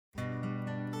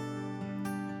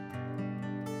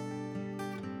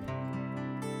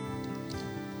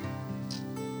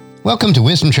Welcome to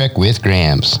Wisdom Trek with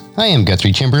Gramps. I am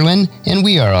Guthrie Chamberlain, and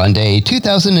we are on day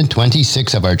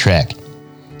 2026 of our trek.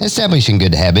 Establishing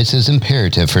good habits is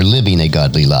imperative for living a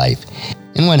godly life.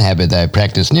 And one habit that I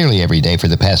practice nearly every day for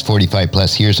the past 45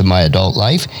 plus years of my adult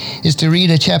life is to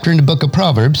read a chapter in the book of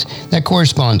Proverbs that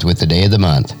corresponds with the day of the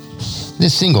month.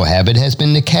 This single habit has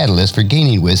been the catalyst for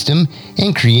gaining wisdom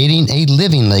and creating a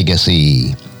living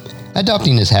legacy.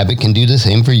 Adopting this habit can do the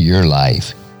same for your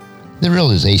life. The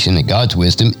realization that God's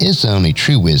wisdom is the only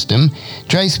true wisdom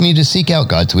drives me to seek out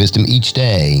God's wisdom each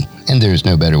day, and there is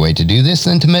no better way to do this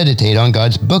than to meditate on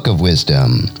God's book of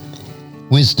wisdom.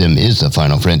 Wisdom is the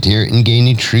final frontier in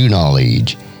gaining true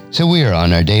knowledge, so we are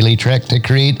on our daily trek to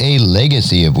create a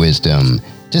legacy of wisdom,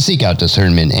 to seek out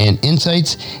discernment and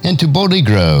insights, and to boldly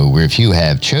grow where few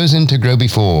have chosen to grow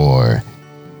before.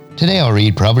 Today I'll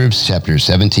read Proverbs chapter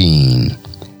 17.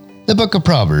 The book of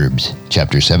Proverbs,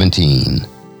 chapter 17.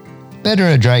 Better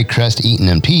a dry crust eaten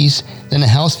in peace than a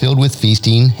house filled with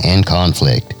feasting and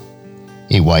conflict.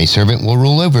 A wise servant will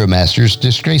rule over a master's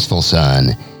disgraceful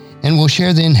son, and will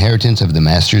share the inheritance of the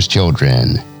master's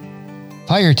children.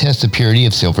 Fire tests the purity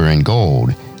of silver and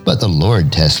gold, but the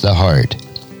Lord tests the heart.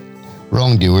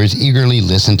 Wrongdoers eagerly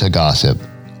listen to gossip.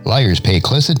 Liars pay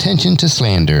close attention to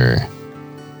slander.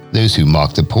 Those who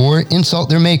mock the poor insult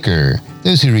their maker.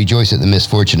 Those who rejoice at the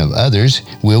misfortune of others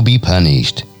will be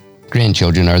punished.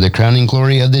 Grandchildren are the crowning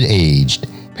glory of the aged.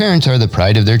 Parents are the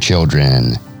pride of their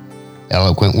children.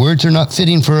 Eloquent words are not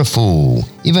fitting for a fool,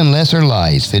 even less are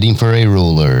lies fitting for a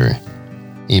ruler.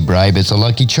 A bribe is a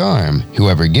lucky charm.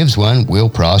 Whoever gives one will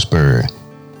prosper.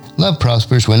 Love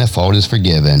prospers when a fault is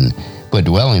forgiven, but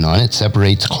dwelling on it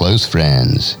separates close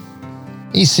friends.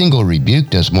 A single rebuke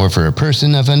does more for a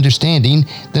person of understanding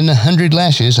than 100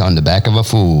 lashes on the back of a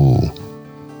fool.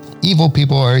 Evil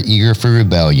people are eager for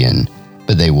rebellion,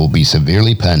 but they will be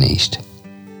severely punished.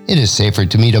 It is safer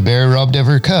to meet a bear robbed of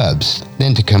her cubs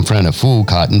than to confront a fool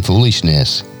caught in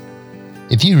foolishness.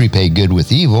 If you repay good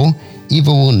with evil,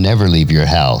 evil will never leave your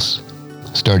house.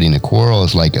 Starting a quarrel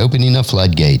is like opening a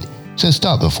floodgate, so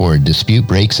stop before a dispute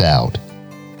breaks out.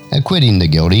 Acquitting the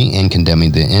guilty and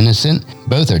condemning the innocent,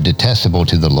 both are detestable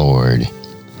to the Lord.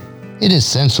 It is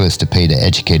senseless to pay to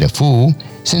educate a fool,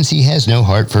 since he has no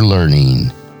heart for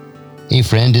learning. A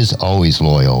friend is always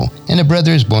loyal, and a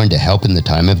brother is born to help in the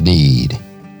time of need.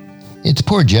 It's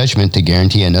poor judgment to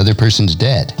guarantee another person's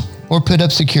debt, or put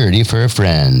up security for a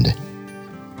friend.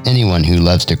 Anyone who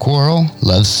loves to quarrel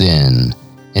loves sin.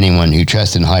 Anyone who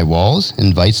trusts in high walls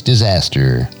invites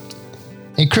disaster.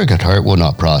 A crooked heart will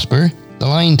not prosper. The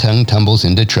lying tongue tumbles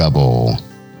into trouble.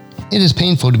 It is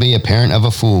painful to be a parent of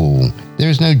a fool. There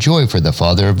is no joy for the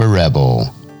father of a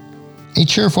rebel. A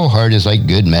cheerful heart is like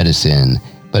good medicine,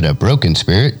 but a broken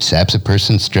spirit saps a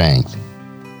person's strength.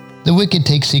 The wicked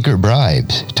take secret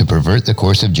bribes to pervert the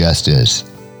course of justice.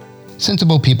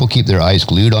 Sensible people keep their eyes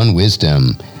glued on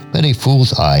wisdom, but a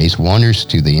fool's eyes wanders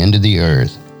to the end of the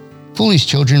earth. Foolish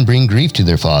children bring grief to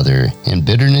their father, and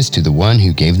bitterness to the one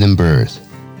who gave them birth.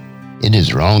 It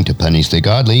is wrong to punish the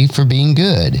godly for being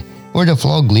good, or to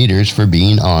flog leaders for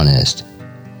being honest.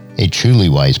 A truly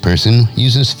wise person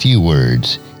uses few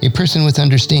words. A person with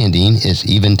understanding is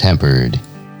even-tempered.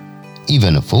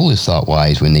 Even a fool is thought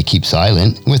wise when they keep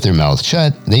silent. With their mouths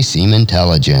shut, they seem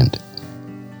intelligent.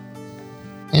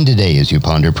 And today, as you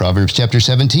ponder Proverbs chapter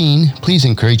 17, please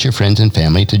encourage your friends and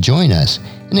family to join us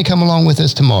and to come along with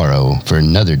us tomorrow for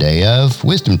another day of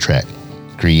Wisdom Trek,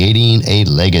 creating a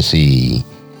legacy.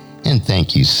 And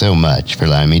thank you so much for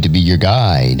allowing me to be your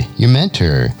guide, your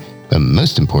mentor, but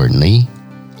most importantly,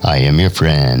 I am your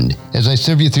friend as I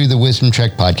serve you through the Wisdom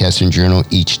Trek podcast and journal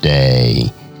each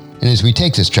day. And as we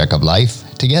take this trek of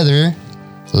life together,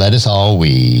 let us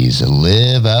always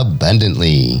live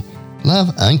abundantly, love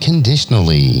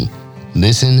unconditionally,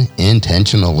 listen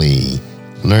intentionally,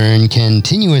 learn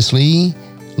continuously,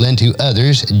 lend to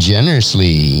others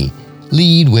generously,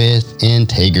 lead with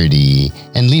integrity,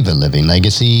 and leave a living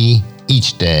legacy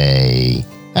each day.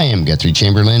 I am Guthrie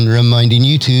Chamberlain, reminding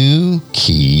you to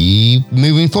keep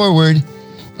moving forward,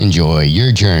 enjoy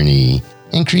your journey,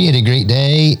 and create a great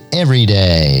day every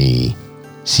day.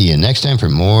 See you next time for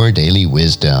more daily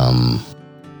wisdom.